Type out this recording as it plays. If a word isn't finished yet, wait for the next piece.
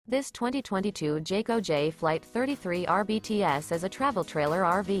This 2022 Jayco Jay Flight 33 RBTS is a travel trailer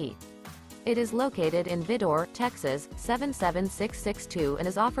RV. It is located in Vidor, Texas, 77662 and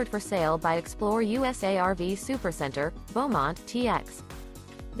is offered for sale by ExploreUSA RV Supercenter, Beaumont, TX.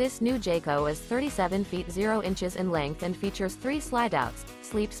 This new Jayco is 37 feet 0 inches in length and features 3 slideouts,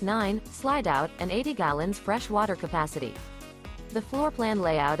 sleeps 9, slideout, and 80 gallons fresh water capacity. The floor plan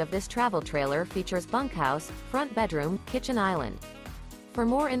layout of this travel trailer features bunkhouse, front bedroom, kitchen island. For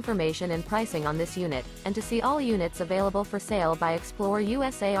more information and pricing on this unit, and to see all units available for sale by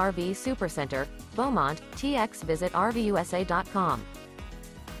ExploreUSA RV Supercenter, Beaumont, TX, visit RVUSA.com.